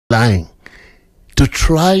lying to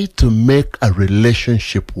try to make a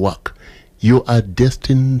relationship work, you are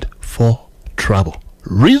destined for trouble.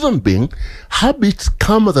 Reason being, habits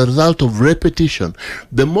come as a result of repetition.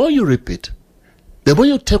 The more you repeat, the more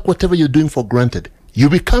you take whatever you're doing for granted, you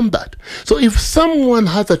become that. So if someone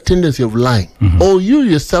has a tendency of lying, or you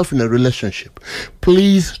yourself in a relationship,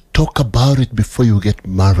 please talk about it before you get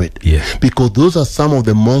married. Yes. Because those are some of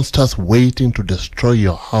the monsters waiting to destroy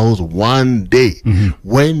your house one day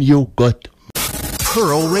when you got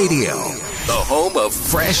Pearl Radio, the home of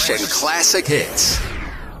fresh and classic hits.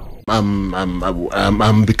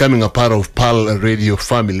 I'm becoming a part of Pearl Radio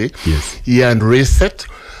family. Yes. Here and Reset.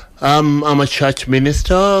 I'm a church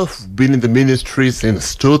minister. I've been in the ministry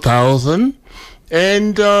since 2000.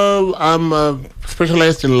 And I'm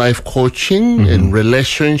specialized in life coaching and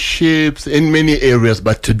relationships in many areas.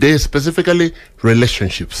 But today, specifically,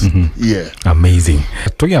 relationships. Yeah. Amazing.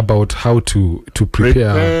 Talking about how to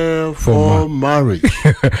prepare for marriage.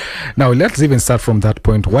 Now, let's even start from that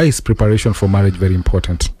point. Why is preparation for marriage very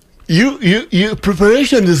important?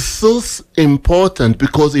 Preparation is so important,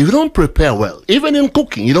 because if you don't prepare well, even in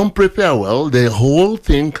cooking, you don't prepare well, the whole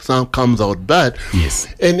thing comes out bad. Yes.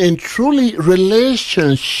 And truly,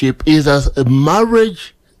 relationship is a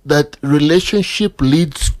marriage that relationship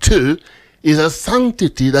leads to is a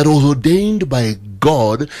sanctity that was ordained by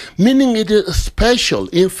God, meaning it is special.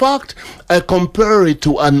 In fact, I compare it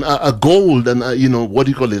to a gold and what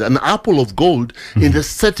do you call it? An apple of gold in the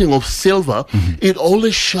setting of silver. It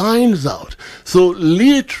always shines out. So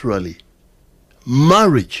literally,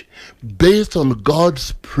 marriage based on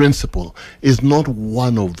God's principle is not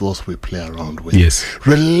one of those we play around with. Yes.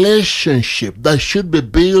 Relationship that should be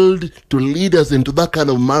built to lead us into that kind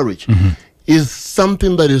of marriage is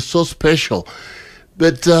something that is so special.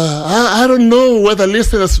 But I don't know whether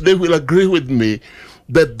listeners today will agree with me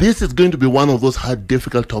that this is going to be one of those hard,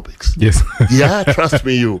 difficult topics. Yes. Yeah, trust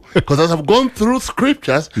me, you. Because as I've gone through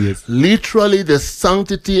scriptures, yes, literally the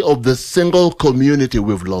sanctity of the single community,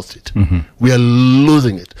 we've lost it. We are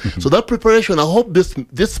losing it. So that preparation, I hope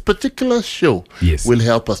this particular show will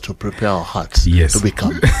help us to prepare our hearts to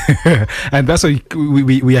become. And that's why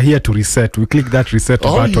we are here to reset. We click that reset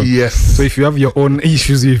button. Yes. So if you have your own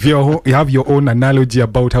issues, if you have your own analogy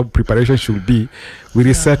about how preparation should be, we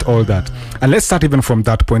reset all that. And let's start even from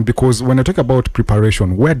that point, because when I talk about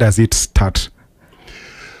preparation, where does it start?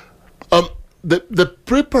 The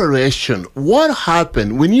preparation, what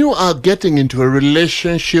happened when you are getting into a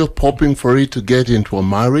relationship, hoping for it to get into a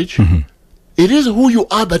marriage? It is who you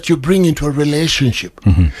are that you bring into a relationship.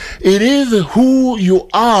 It is who you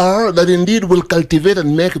are that indeed will cultivate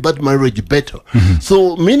and make that marriage better.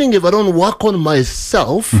 So, meaning if I don't work on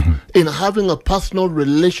myself in having a personal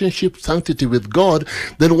relationship sanctity with God,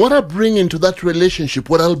 then what I bring into that relationship,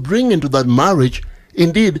 what I'll bring into that marriage,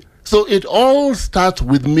 indeed. So it all starts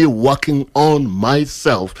with me working on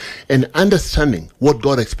myself and understanding what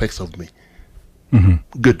God expects of me.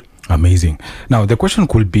 Good. Amazing. Now, the question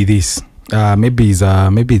could be this. Maybe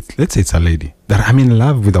let's say it's a lady that I'm in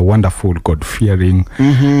love with a wonderful, God-fearing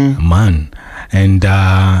man, and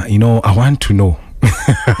I want to know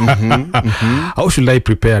how should I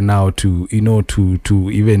prepare now to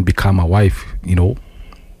even become a wife?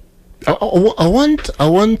 I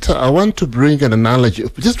want to bring an analogy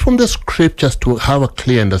just from the scriptures to have a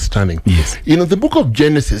clear understanding. Yes. The book of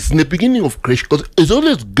Genesis, in the beginning of creation, because it's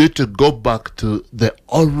always good to go back to the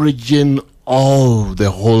origin of the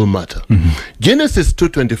whole matter. Genesis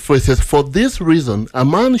 2:24 says, "For this reason, a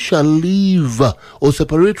man shall leave or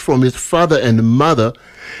separate from his father and mother,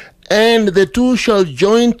 and the two shall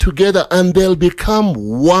join together, and they'll become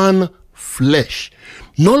one flesh."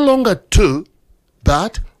 No longer two,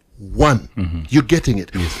 but one. You're getting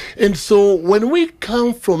it? Yes. And so when we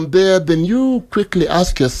come from there, then you quickly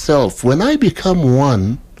ask yourself, when I become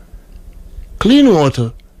one, clean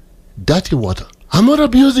water, dirty water, I'm not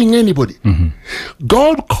abusing anybody.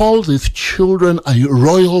 God calls his children a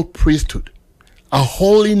royal priesthood, a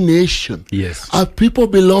holy nation, a people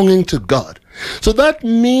belonging to God. So that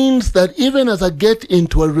means that even as I get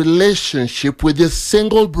into a relationship with a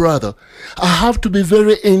single brother, I have to be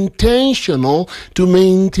very intentional to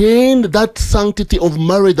maintain that sanctity of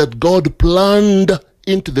marriage that God planned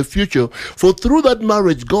into the future. For through that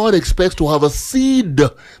marriage, God expects to have a seed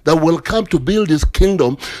that will come to build his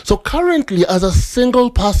kingdom. So currently, as a single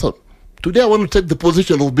person, today I want to take the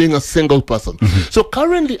position of being a single person. So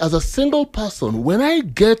currently, as a single person, when I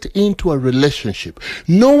get into a relationship,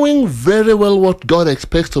 knowing very well what God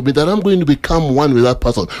expects of me, that I'm going to become one with that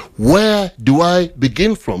person, where do I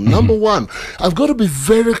begin from? Number one, I've got to be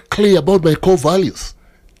very clear about my core values.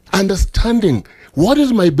 Understanding What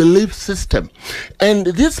is my belief system? And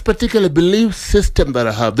this particular belief system that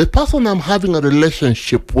I have, the person I'm having a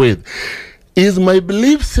relationship with, is my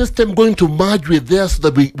belief system going to merge with theirs so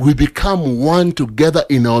that we become one together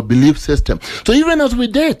in our belief system? So even as we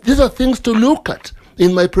date, these are things to look at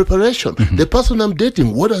in my preparation. The person I'm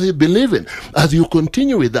dating, what does he believe in? As you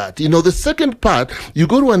continue with that, the second part, you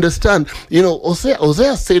got to understand,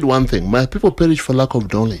 Hosea said one thing: my people perish for lack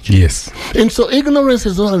of knowledge. Yes. And so ignorance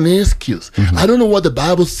is not an excuse. I don't know what the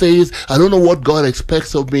Bible says. I don't know what God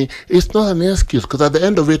expects of me. It's not an excuse, because at the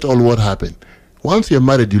end of it all, what happened? Once you're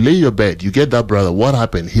married, you lay your bed, you get that brother. What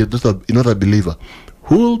happened? He's not a believer.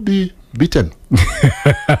 Who will be beaten?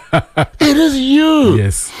 It is you.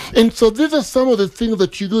 Yes. And so these are some of the things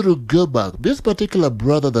that you got to go back. This particular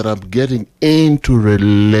brother that I'm getting into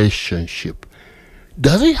relationship,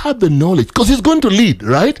 does he have the knowledge? Because he's going to lead,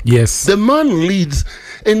 right? Yes. The man leads.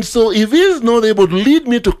 And so if he's not able to lead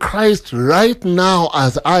me to Christ right now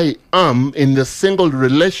as I am in the single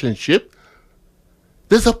relationship,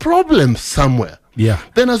 there's a problem somewhere. Yeah.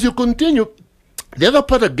 Then as you continue, the other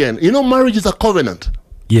part again, marriage is a covenant.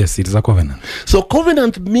 Yes, it is a covenant. So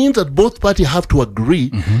covenant means that both parties have to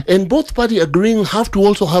agree, and both parties agreeing have to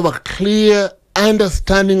also have a clear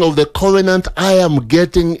understanding of the covenant I am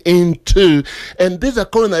getting into. And this is a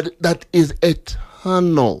covenant that is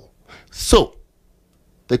eternal. So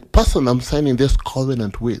the person I'm signing this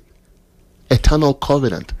covenant with, eternal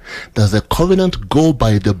covenant, does the covenant go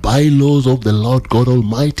by the bylaws of the Lord God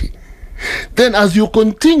Almighty? Then as you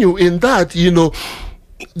continue in that,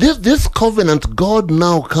 this covenant, God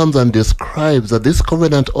now comes and describes that this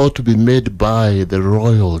covenant ought to be made by the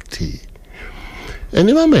royalty. And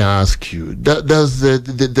if I may ask you, does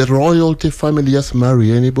the royalty family just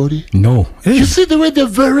marry anybody? No. Hey. You see the way they're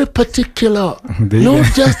very particular. Not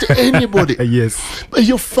just anybody. Yes. But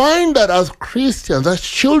you find that as Christians, as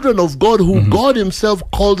children of God, who God himself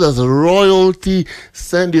called as royalty,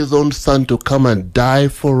 sent his own son to come and die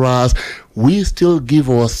for us, we still give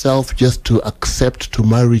ourselves just to accept to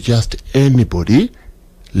marry just anybody.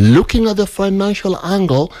 Looking at the financial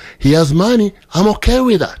angle, he has money, I'm okay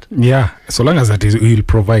with that. Yeah, so long as that is, he'll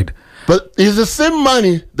provide. But it's the same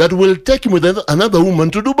money that will take him with another woman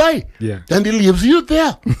to Dubai. Yeah. And he leaves you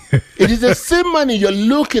there. It is the same money you're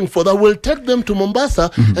looking for that will take them to Mombasa,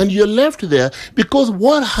 and you're left there. Because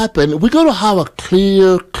what happened, we got to have a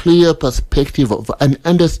clear perspective of an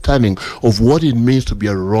understanding of what it means to be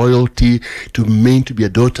a royalty, to mean to be a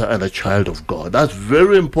daughter and a child of God. That's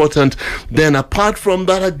very important. Then apart from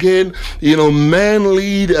that again, men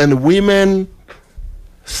lead and women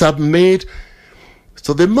submit.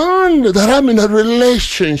 So the man that I'm in a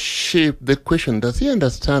relationship, the question, does he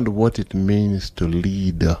understand what it means to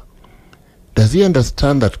lead? Does he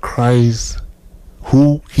understand that Christ,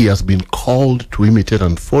 who he has been called to imitate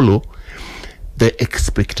and follow, the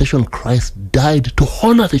expectation Christ died to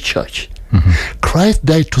honor the church. Christ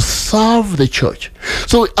died to serve the church.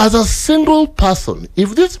 So as a single person,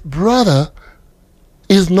 if this brother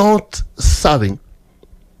is not serving,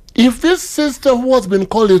 if this sister who has been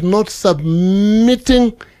called is not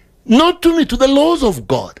submitting, not to me, to the laws of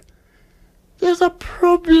God, there's a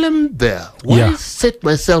problem there. Why set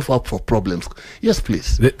myself up for problems? Yes,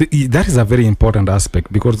 please. That is a very important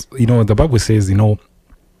aspect, because, the Bible says,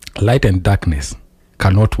 light and darkness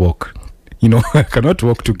cannot walk. Cannot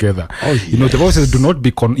work together. Oh, yes. The Bible says, do not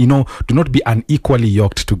be unequally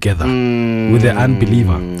yoked together with the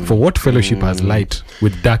unbeliever. For what fellowship has light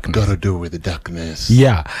with darkness? Got to do with the darkness.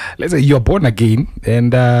 Yeah. Let's say you're born again,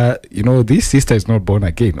 and this sister is not born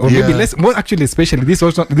again. Or maybe especially this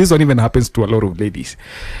one even happens to a lot of ladies.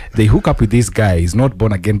 They hook up with this guy, he's not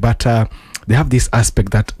born again, but they have this aspect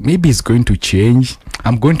that maybe he's going to change.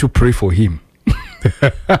 I'm going to pray for him.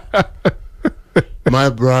 My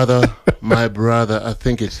brother, I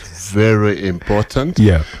think it's very important.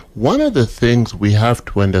 Yeah. One of the things we have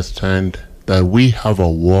to understand, that we have a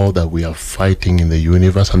war that we are fighting in the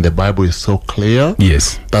universe, and the Bible is so clear.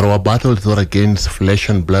 Yes. That our battle is not against flesh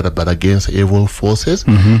and blood, but against evil forces.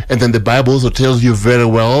 And then the Bible also tells you very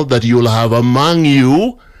well that you'll have among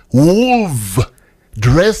you wolves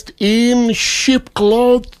dressed in sheep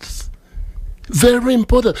clothes. Very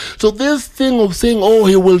important. So this thing of saying,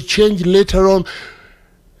 he will change later on,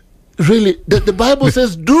 really, the Bible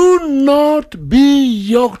says, do not be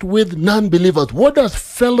yoked with non-believers. What does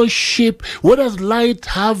fellowship, what does light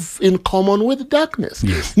have in common with darkness?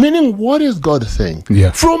 Yes. Meaning, what is God saying?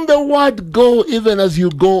 Yeah. From the word go, even as you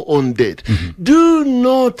go on date, do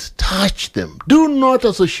not touch them. Do not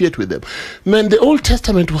associate with them. Man, the Old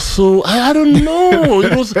Testament was so, I don't know.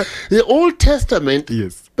 It was the Old Testament.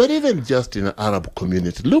 Yes. But even just in an Arab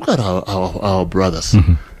community, look at our brothers.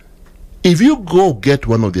 If you go get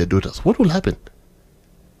one of their daughters, what will happen?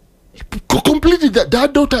 Completely,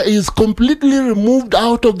 that daughter is completely removed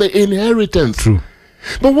out of the inheritance. True.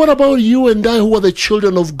 But what about you and I, who are the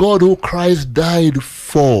children of God, who Christ died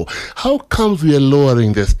for? How comes we are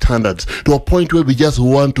lowering the standards to a point where we just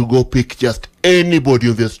want to go pick just anybody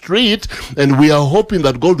on the street, and we are hoping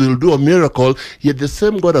that God will do a miracle, yet the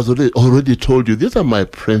same God has already told you, these are my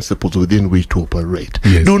principles within which to operate.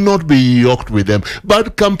 Yes. Do not be yoked with them.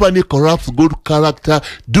 Bad company corrupts good character.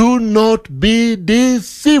 Do not be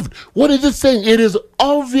deceived. What is it saying? It is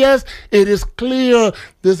obvious. It is clear.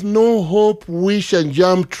 There's no hope, wish, and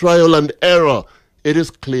jump, trial, and error. It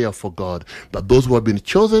is clear for God that those who have been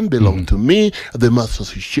chosen belong to me. They must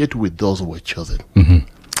associate with those who were chosen.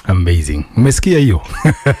 Amazing. Umesikia hiyo?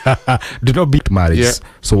 Do not beat marriage. Yeah.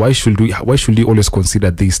 So why should we always consider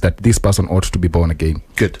this, that this person ought to be born again?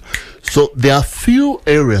 Good. So there are few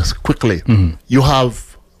areas quickly. You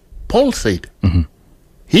have, Paul said,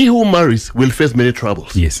 he who marries will face many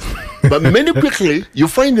troubles. Yes. But many quickly, you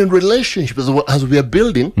find in relationships, as we are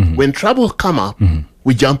building, when troubles come up,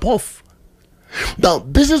 we jump off. Now,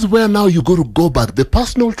 this is where now you got to go back. The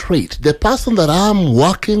personal trait, the person that I'm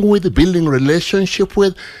working with, building relationship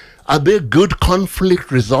with, are they a good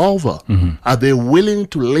conflict resolver? Are they willing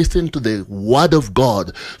to listen to the word of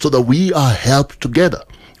God so that we are helped together?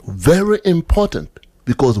 Very important,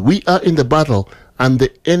 because we are in the battle and the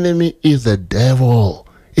enemy is the devil.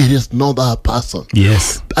 It is not our person.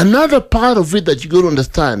 Yes. Another part of it that you got to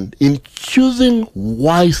understand, in choosing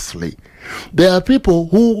wisely, there are people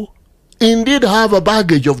who indeed have a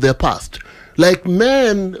baggage of their past. Like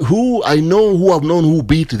men who I know, who have known, who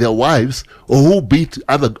beat their wives or who beat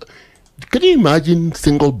other. Can you imagine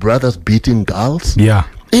single brothers beating girls? Yeah.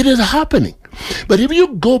 It is happening. But if you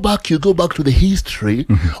go back to the history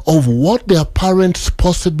of what their parents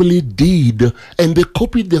possibly did, and they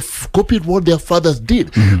copied what their fathers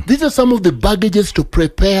did. These are some of the baggages to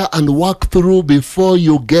prepare and work through before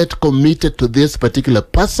you get committed to this particular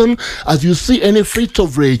person. As you see any fits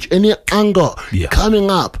of rage, any anger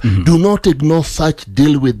coming up, do not ignore such,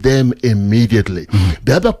 deal with them immediately.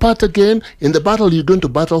 The other part again, in the battle, you're going to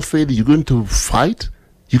battlefield, you're going to fight,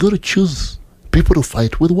 you got to choose people to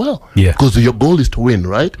fight with well. Yeah. Because your goal is to win,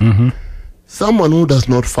 right? Someone who does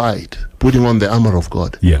not fight, putting on the armor of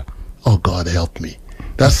God. Yeah. Oh, God, help me.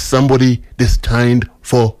 That's somebody destined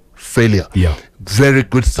for failure. Yeah. Very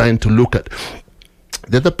good sign to look at.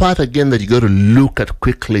 The other part, again, that you got to look at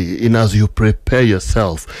quickly in as you prepare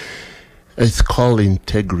yourself, it's called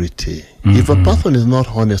integrity. If a person is not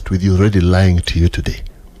honest with you, already lying to you today.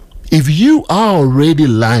 If you are already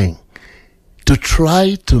lying to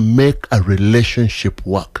try to make a relationship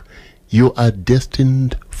work, you are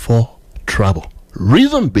destined for trouble.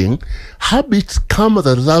 Reason being, habits come as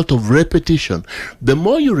a result of repetition. The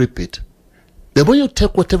more you repeat, the more you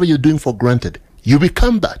take whatever you're doing for granted, you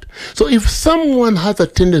become that. So if someone has a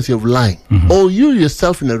tendency of lying, or you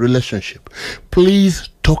yourself in a relationship, please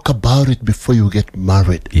talk about it before you get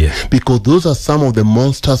married. Yeah. Because those are some of the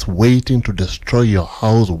monsters waiting to destroy your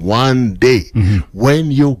house one day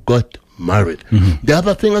when you got married. The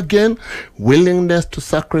other thing again, willingness to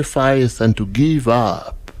sacrifice and to give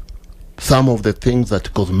up some of the things that,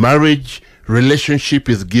 because marriage, relationship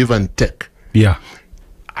is give and take. Yeah.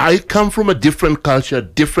 I come from a different culture,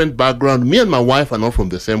 different background. Me and my wife are not from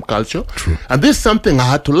the same culture. True. And this is something I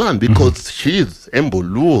had to learn because she's Embo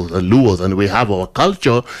Luos, and we have our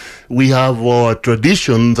culture, we have our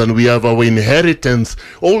traditions, and we have our inheritance,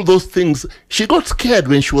 all those things. She got scared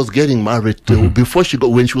when she was getting married to,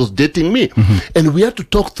 when she was dating me. And we had to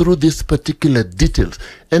talk through these particular details.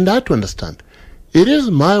 And I had to understand, it is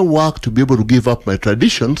my work to be able to give up my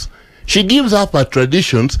traditions. She gives up her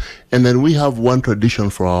traditions, and then we have one tradition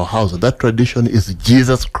for our house. That tradition is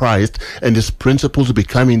Jesus Christ and his principles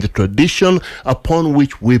becoming the tradition upon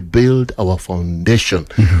which we build our foundation.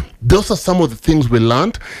 Those are some of the things we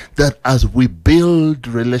learned, that as we build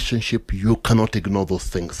relationship, you cannot ignore those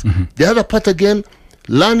things. The other part again,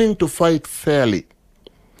 learning to fight fairly.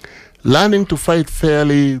 Learning to fight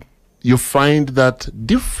fairly, you find that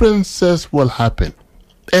differences will happen.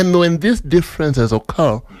 And when these differences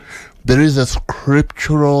occur, there is a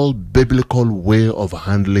scriptural, biblical way of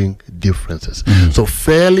handling differences. So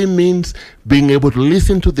fairly means being able to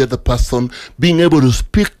listen to the other person, being able to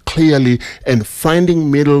speak clearly, and finding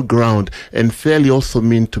middle ground. And fairly also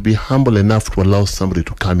means to be humble enough to allow somebody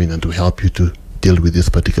to come in and to help you to deal with this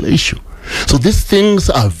particular issue. So these things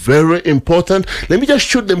are very important. Let me just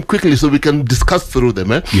shoot them quickly so we can discuss through them.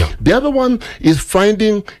 Yeah. The other one is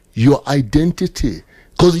finding your identity.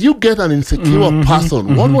 Because you get an insecure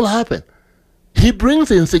person, what will happen? he brings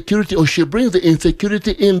the insecurity or she brings the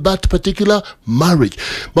insecurity in that particular marriage.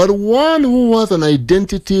 But one who has an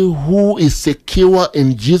identity, who is secure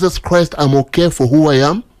in Jesus Christ, I'm okay for who I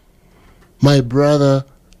am, my brother,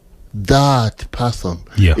 that person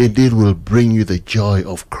indeed will bring you the joy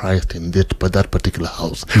of Christ in that particular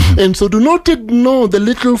house. And so do not ignore the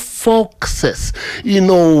little foxes,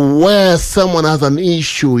 where someone has an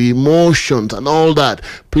issue, emotions and all that.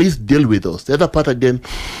 Please deal with those. The other part again,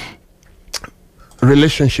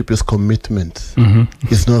 relationship is commitment.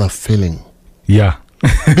 It's not a feeling. Yeah.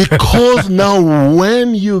 Because now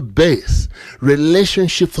when you base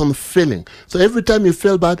relationships on feeling, so every time you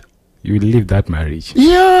feel bad, you will leave that marriage.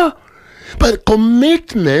 Yeah. But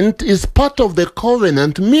commitment is part of the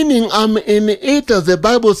covenant, meaning I'm in it, as the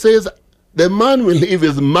Bible says, the man will leave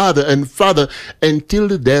his mother and father until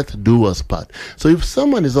death do us part. So if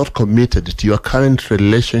someone is not committed to your current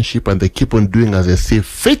relationship and they keep on doing as they see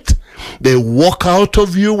fit, they walk out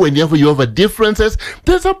of you whenever you have differences,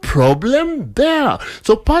 there's a problem there.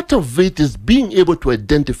 So part of it is being able to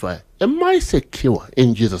identify, am I secure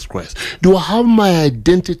in Jesus Christ? Do I have my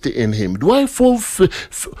identity in him? Do I feel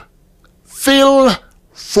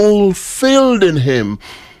fulfilled in him?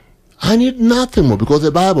 I need nothing more, because the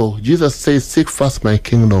Bible, Jesus says, seek first my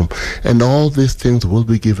kingdom, and all these things will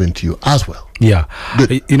be given to you as well. Yeah.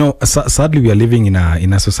 Good. Sadly, we are living in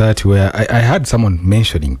a society where I heard someone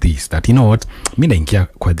mentioning this, that, what, me naingia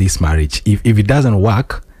kwa this marriage. If it doesn't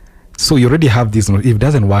work, so you already have this, if it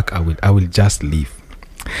doesn't work, I will just leave.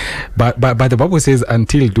 But the Bible says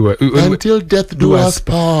until death do us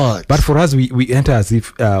part. But for us, we enter as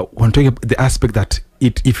if we're talking about the aspect that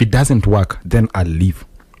if it doesn't work, then I'll leave.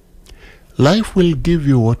 Life will give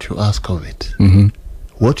you what you ask of it.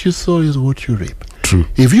 What you sow is what you reap. True.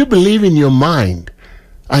 If you believe in your mind,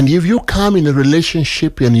 and if you come in a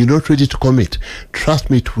relationship and you're not ready to commit, trust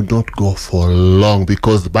me, it will not go for long,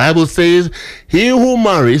 because the Bible says he who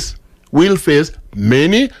marries will face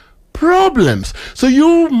many problems. So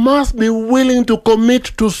you must be willing to commit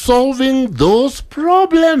to solving those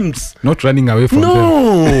problems. Not running away from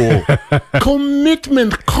them.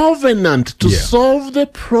 Commitment, covenant to solve the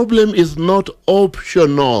problem is not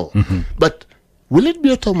optional. But will it be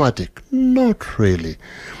automatic? Not really.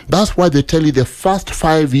 That's why they tell you the first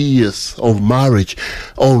 5 years of marriage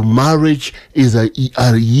is a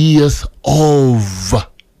years of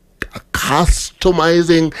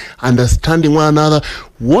customizing, understanding one another.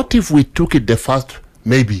 What if we took it the first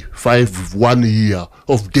maybe 1 year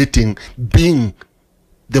of dating, being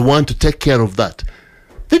the one to take care of that?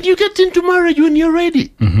 Then you get into marriage when you're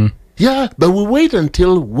ready. Yeah, but we wait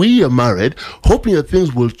until we are married, hoping that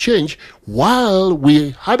things will change. While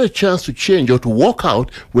we had a chance to change or to walk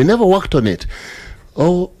out, we never worked on it.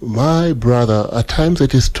 Oh, my brother, at times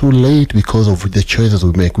it is too late because of the choices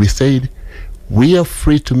we make. We said, we are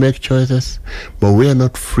free to make choices, but we are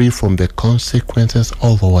not free from the consequences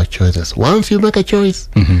of our choices. Once you make a choice,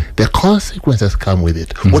 the consequences come with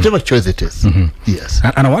it, whatever choice it is. Yes.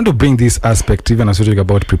 And I want to bring this aspect, even as we talk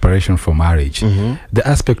about preparation for marriage, the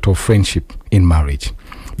aspect of friendship in marriage.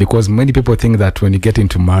 Because many people think that when you get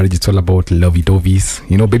into marriage, it's all about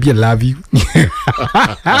lovey-doveys. Baby, I love you.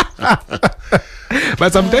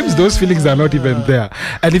 But sometimes those feelings are not even there.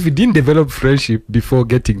 And if you didn't develop friendship before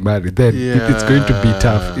getting married, then it's going to be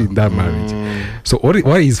tough in that marriage. So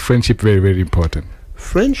why is friendship very, very important?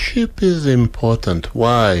 Friendship is important.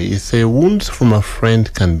 Why? It's a wound from a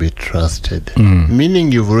friend can be trusted.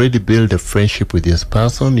 Meaning you've already built a friendship with this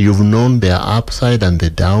person. You've known their upside and the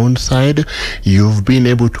downside. You've been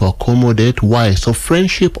able to accommodate. Why? So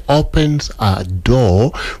friendship opens a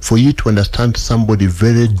door for you to understand somebody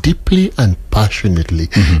very deeply and passionately.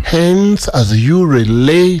 Hence, as you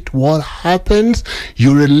relate what happens,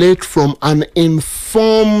 you relate from an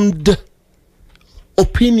informed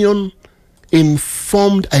opinion,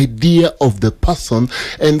 informed idea of the person,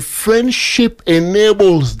 and friendship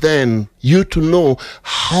enables then you to know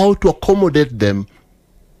how to accommodate them.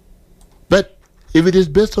 But if it is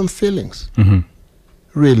based on feelings,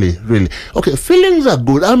 really, okay, feelings are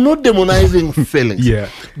good. I'm not demonizing feelings.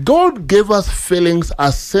 God gave us feelings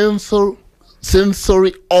as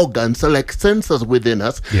sensory organs, like sensors within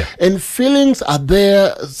us, and feelings are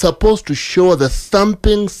there supposed to show that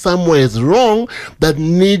something somewhere is wrong that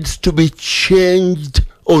needs to be changed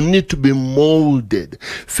or need to be molded.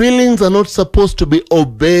 Feelings are not supposed to be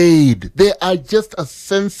obeyed. They are just a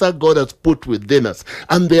sensor God has put within us,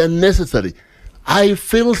 and they are necessary. I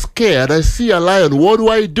feel scared. I see a lion. What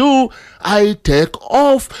do? I take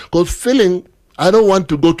off, because feeling I don't want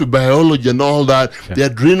to go to biology and all that. The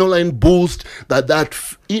adrenaline boost,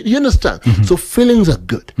 you understand? So feelings are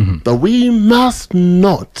good. But we must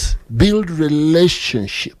not build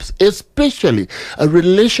relationships, especially a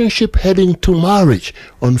relationship heading to marriage,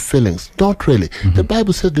 on feelings. Not really. The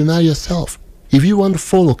Bible says deny yourself. If you want to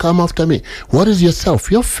follow, come after me. What is yourself?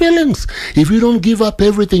 Your feelings. If you don't give up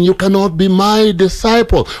everything, you cannot be my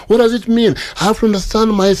disciple. What does it mean? I have to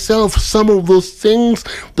understand myself. Some of those things,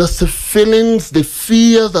 that's the feelings, the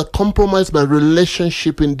fears that compromise my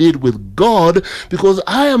relationship indeed with God, because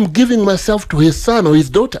I am giving myself to his son or his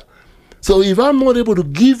daughter. So if I'm not able to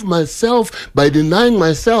give myself by denying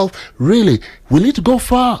myself, really, will it go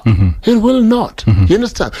far? It will not. You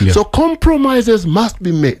understand? Yeah. So compromises must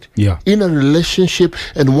be made in a relationship.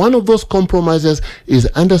 And one of those compromises is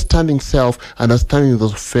understanding self, understanding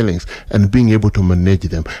those feelings, and being able to manage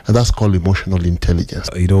them. And that's called emotional intelligence.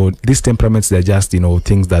 These temperaments, they're just,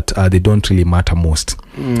 things that they don't really matter most.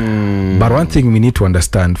 But one thing we need to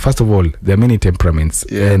understand, first of all, there are many temperaments.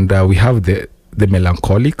 And we have the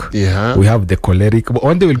melancholic, we have the choleric.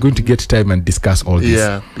 One day we're going to get time and discuss all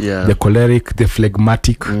this. The choleric, the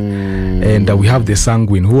phlegmatic, and we have the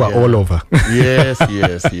sanguine, who are all over. Yes.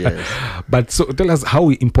 But so tell us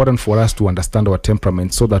how important for us to understand our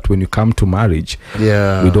temperament, so that when you come to marriage,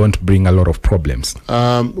 we don't bring a lot of problems.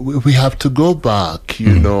 We have to go back.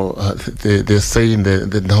 They say in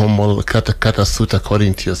the normal kata suit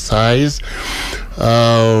according to your size.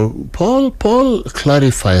 Paul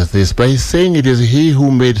clarifies this by saying it is he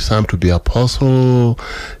who made some to be apostle,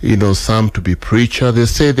 some to be preacher. They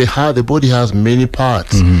say the body has many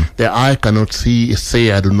parts. The eye cannot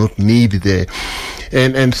say I do not need the.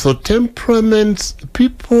 And so temperaments,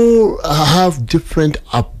 people have different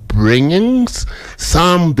upbringings.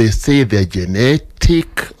 Some, they say they're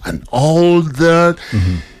genetic and all that.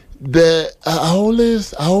 I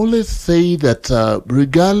always say that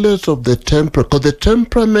regardless of the temperament, because the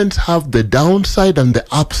temperaments have the downside and the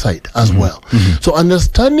upside as well. So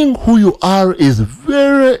understanding who you are is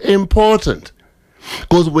very important.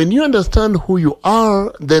 Because when you understand who you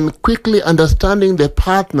are, then quickly understanding the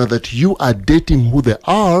partner that you are dating, who they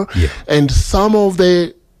are, and some of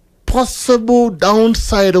the possible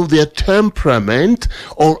downside of their temperament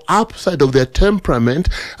or upside of their temperament,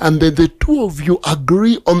 and then the two of you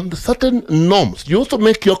agree on certain norms. You also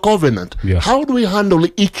make your covenant. How do we handle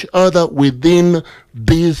each other within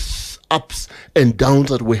these ups and downs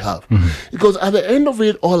that we have? Because at the end of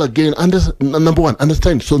it all, again, number one,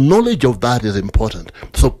 understand. So knowledge of that is important.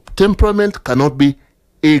 So temperament cannot be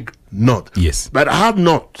ignored. Yes. But I have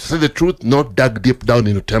not, to say the truth, not dug deep down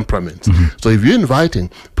into temperaments. So if you're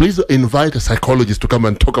inviting, please invite a psychologist to come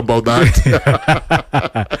and talk about that.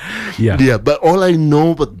 But all I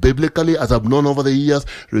know, but biblically, as I've known over the years,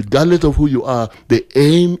 regardless of who you are, the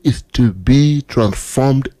aim is to be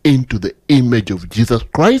transformed into the image of Jesus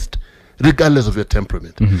Christ, regardless of your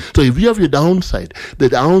temperament. So if you have your downside,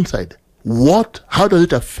 how does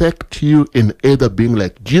it affect you in either being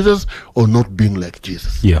like Jesus or not being like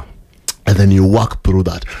Jesus? And then you walk through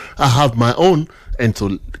that. I have my own, and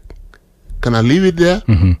so can I leave it there?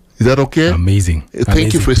 Is that okay? Amazing.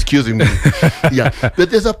 Thank you for excusing me.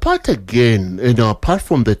 But there's a part again, apart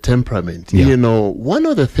from the temperament, one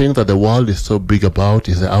of the things that the world is so big about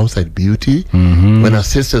is the outside beauty. When a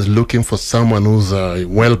sister's looking for someone who's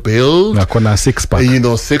well built, six-pack,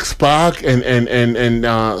 six-pack,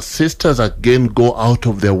 and sisters again go out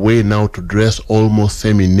of their way now to dress almost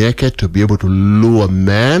semi-naked to be able to lure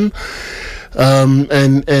men. And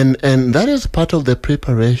that is part of the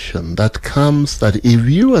preparation that comes, that if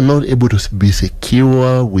you are not able to be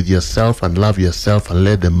secure with yourself and love yourself and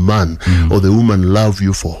let the man or the woman love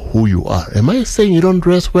you for who you are. Am I saying you don't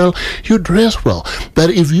dress well? You dress well. But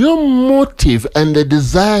if your motive and the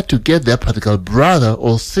desire to get that particular brother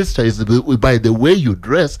or sister is by the way you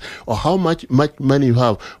dress or how much money you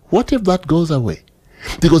have, what if that goes away?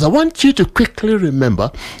 Because I want you to quickly remember,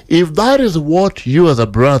 if that is what you as a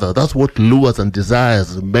brother, that's what lures and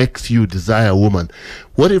desires, makes you desire a woman.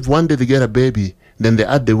 What if one day they get a baby, then they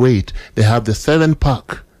add the weight, they have the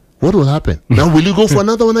 7-pack? What will happen? Now will you go for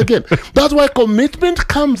another one again? That's why commitment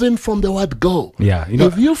comes in from the word go.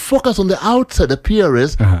 If you focus on the outside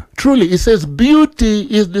appearance, truly it says beauty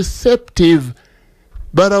is deceptive,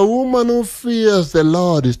 but a woman who fears the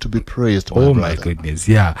Lord is to be praised. My goodness.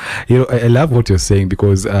 I love what you're saying,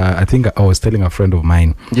 because I think I was telling a friend of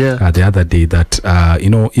mine the other day that,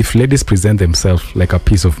 if ladies present themselves like a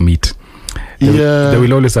piece of meat, they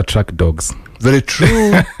will always attract dogs. Very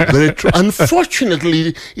true. Very true.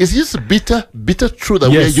 Unfortunately, it's just bitter true that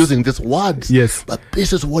we are using these words. Yes. But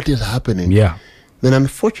this is what is happening. then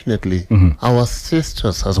unfortunately, our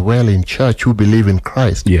sisters as well in church who believe in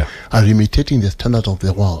Christ are imitating the standards of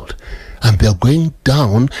the world. And they're going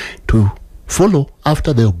down to follow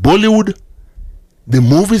after the Bollywood, the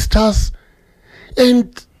movie stars.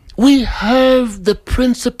 And we have the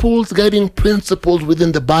principles, guiding principles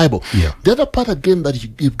within the Bible. The other part again that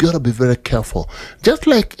you've got to be very careful. Just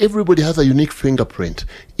like everybody has a unique fingerprint,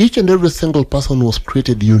 each and every single person was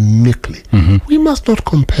created uniquely. We must not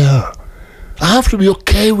compare. I have to be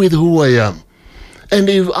okay with who I am. And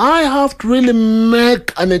if I have to really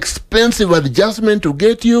make an expensive adjustment to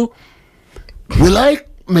get you, will I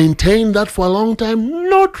maintain that for a long time?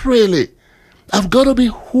 Not really. I've got to be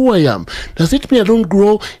who I am. Does it mean I don't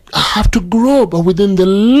grow? I have to grow, but within the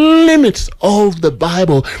limits of the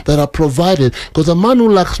Bible that are provided. Because a man who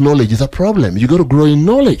lacks knowledge is a problem. You got to grow in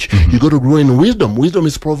knowledge. You got to grow in wisdom. Wisdom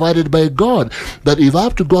is provided by God. But if I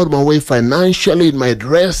have to go out my way financially in my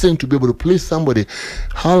dressing to be able to please somebody,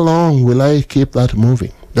 how long will I keep that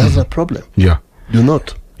moving? That's a problem. Do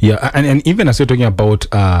not. And even as you're talking about,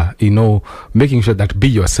 making sure that be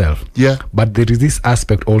yourself. But there is this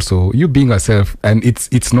aspect also, you being yourself, and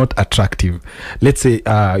it's not attractive. Let's say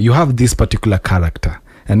you have this particular character,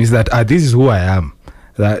 and it's that this is who I am.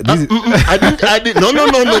 I didn't.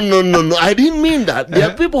 No. I didn't mean that. There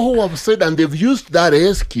are people who have said, and they've used that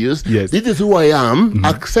excuse. This is who I am.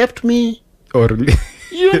 Accept me. Or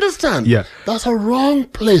you understand? That's a wrong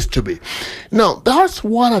place to be. Now, that's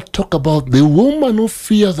what I talk about. The woman who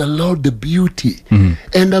fears the Lord, the beauty.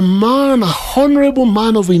 And a man, a honorable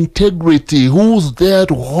man of integrity who's there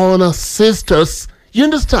to honor sisters. You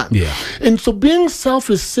understand? And so being self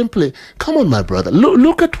is simply, come on, my brother,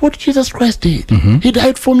 look at what Jesus Christ did. He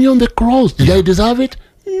died for me on the cross. Did I deserve it?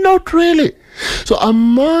 Not really. So a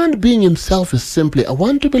man being himself is simply, I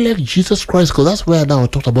want to be like Jesus Christ, because that's where now I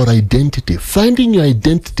talked about identity. Finding your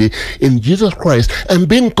identity in Jesus Christ and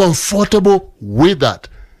being comfortable with that.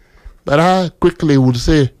 But I quickly would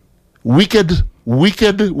say, wicked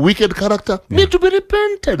character need to be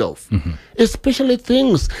repented of. Especially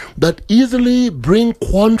things that easily bring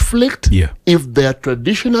conflict. If they are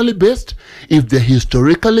traditionally based, if they're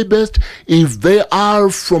historically based, if they are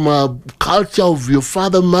from a culture of your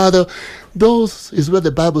father, mother, those is where the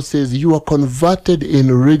Bible says you are converted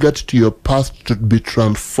in regard to your past to be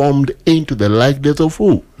transformed into the likeness of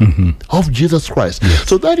who? Of Jesus Christ.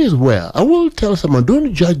 So that is where I will tell someone,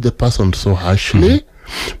 don't judge the person so harshly.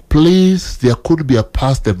 Please, there could be a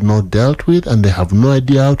past they've not dealt with and they have no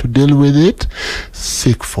idea how to deal with it.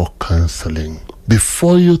 Seek for counseling.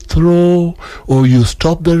 Before you throw or you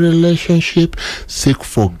stop the relationship, seek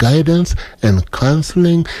for guidance and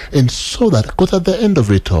counseling, and so that, because at the end of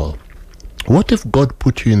it all, what if God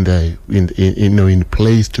put you in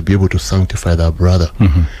place to be able to sanctify that brother,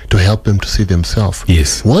 to help them to see themselves?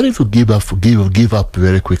 What if you give up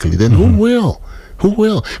very quickly? Then who will? Who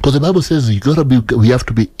will? Because the Bible says we have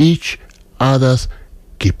to be each other's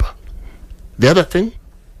keeper. The other thing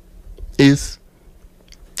is,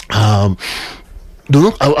 I've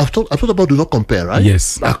talked about do not compare, right?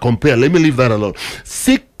 Compare. Let me leave that alone.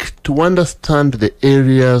 Seek to understand the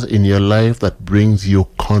areas in your life that brings you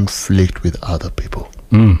conflict with other people.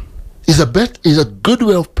 Is a good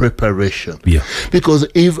way of preparation. Because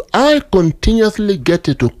if I continuously get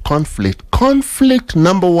into conflict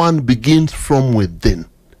number one begins from within.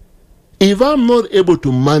 If I'm not able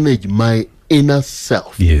to manage my inner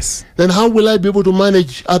self, then how will I be able to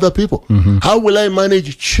manage other people? How will I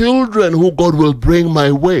manage children who God will bring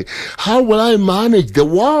my way? How will I manage the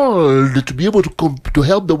world to be able to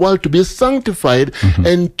help the world to be sanctified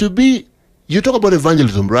and to be, you talk about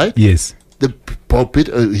evangelism, right? The pulpit,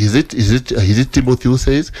 is it Timothy who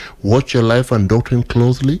says, watch your life and doctrine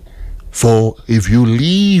closely? For if you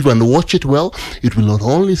live and watch it well, it will not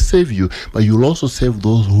only save you, but you'll also save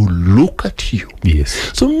those who look at you.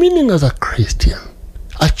 So meaning as a Christian,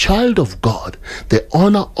 a child of God, the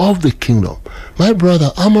honor of the kingdom, my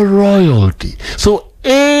brother, I'm a royalty. So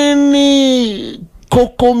any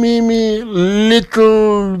cocomimi,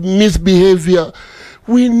 little misbehavior,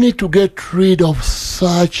 we need to get rid of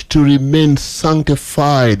such to remain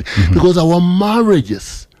sanctified. Because our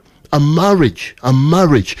marriages, a marriage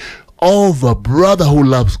of a brother who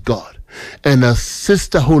loves God and a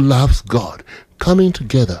sister who loves God coming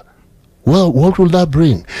together, well, what will that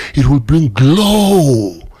bring? It will bring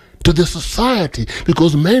glow to the society,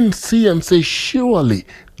 because men see and say, surely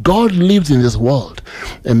God lives in this world.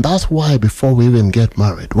 And that's why before we even get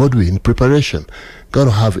married, what do we, in preparation, got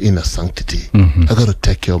to have inner sanctity. I got to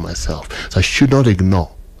take care of myself. So I should not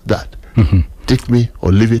ignore that. Take me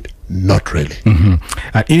or leave it, Not really.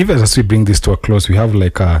 Even as we bring this to a close, we have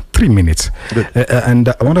like 3 minutes, and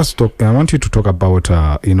I want you to talk about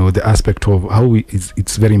the aspect of how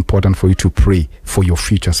it's very important for you to pray for your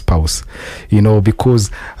future spouse.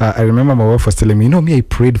 Because I remember my wife was telling me, me, I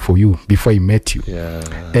prayed for you before I met you,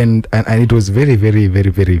 and it was very, very, very,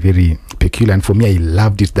 very, very peculiar. And for me, I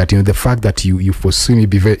loved it that the fact that you foresaw me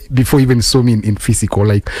before you even saw me in physical.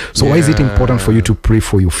 So why is it important for you to pray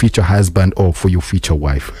for your future husband or for your future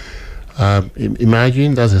wife?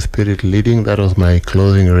 Imagine that's the Spirit leading. That was my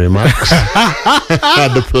closing remarks. I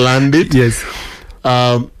had planned it. Yes.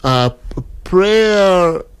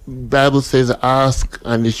 Prayer, Bible says, ask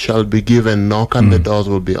and it shall be given, knock and the doors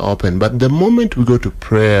will be open. But the moment we go to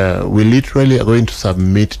prayer, we literally are going to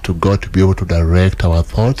submit to God to be able to direct our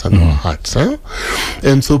thoughts and our hearts.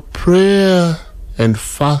 And so prayer and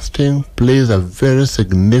fasting plays a very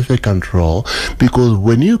significant role, because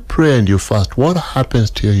when you pray and you fast, what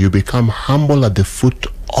happens to you? You become humble at the foot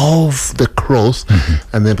of the cross,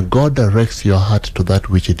 and then God directs your heart to that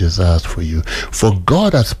which He desires for you. For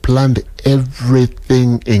God has planned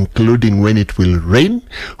everything, including when it will rain,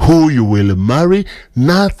 who you will marry.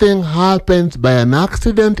 Nothing happens by an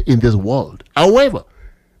accident in this world. However,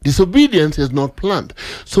 disobedience is not planned.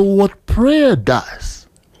 So what prayer does,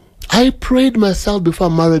 I prayed myself before I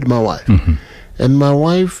married my wife. And my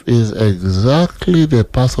wife is exactly the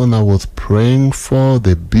person I was praying for,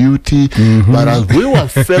 the beauty. But as we were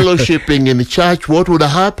fellowshipping in church, what would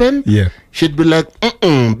happen? She'd be like,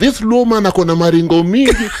 this woman akona maringo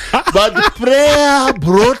mingi. But prayer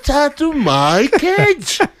brought her to my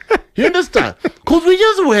cage. You understand? Because we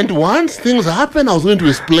just went once, things happen, I was going to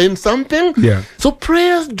explain something. So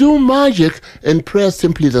prayers do magic, and prayer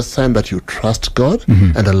simply is a sign that you trust God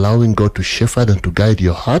and allowing God to shepherd and to guide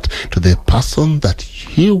your heart to the person that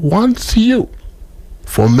He wants you.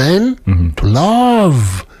 For men, to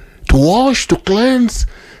love, to wash, to cleanse,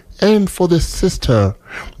 and for the sister,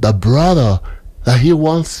 the brother, that He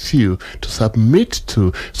wants you to submit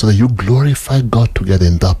to, so that you glorify God together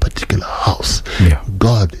in that particular house.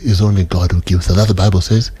 God is only God who gives. And that the Bible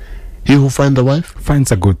says, he who finds a wife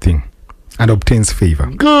finds a good thing and obtains favor.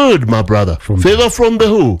 Good, my brother. Favor from the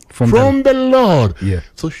who? From the Lord. Yeah.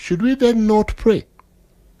 So should we then not pray?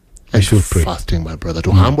 I should pray. Fasting, my brother,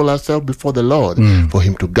 to humble ourselves before the Lord, for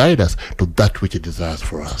Him to guide us to that which He desires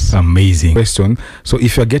for us. Amazing question. So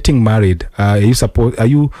if you're getting married, I'm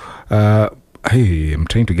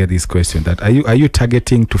trying to get this question. That are you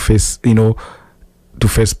targeting to face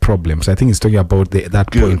problems? I think it's talking about that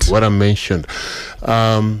point. What I mentioned.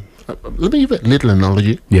 Let me give a little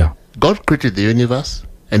analogy. God created the universe,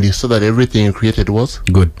 and He saw that everything He created was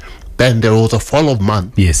good. Then there was a fall of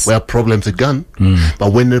man, where problems began.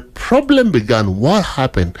 But when the problem began, what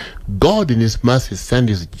happened? God in His mercy sent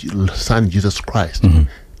His Son Jesus Christ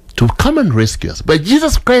to come and rescue us. But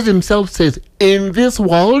Jesus Christ Himself says, in this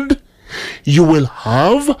world you will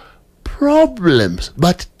have problems,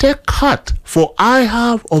 but take heart, for I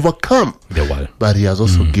have overcome the world. But He has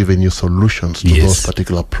also given you solutions to those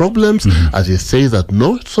particular problems, as He says that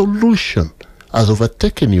no solution has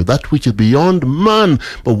overtaken you, that which is beyond man.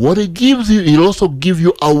 But what He gives you, He'll also give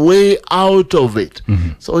you a way out of it.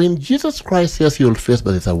 So in Jesus Christ, yes, you'll face,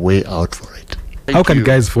 but it's a way out for it. How can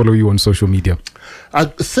guys follow you on social media?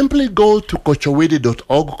 Simply go to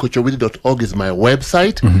kochowidi.org. Kochowidi.org is my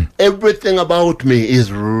website. Everything about me is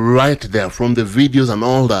right there, from the videos and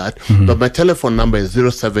all that. But my telephone number is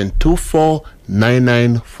 0724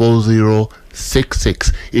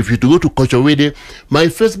 994066. If you go to Kochowidi, my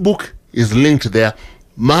Facebook is linked there.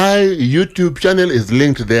 My YouTube channel is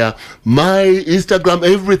linked there. My Instagram,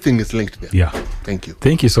 everything is linked there. Thank you.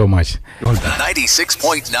 Thank you so much.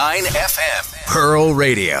 96.9 FM, Pearl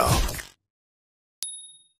Radio.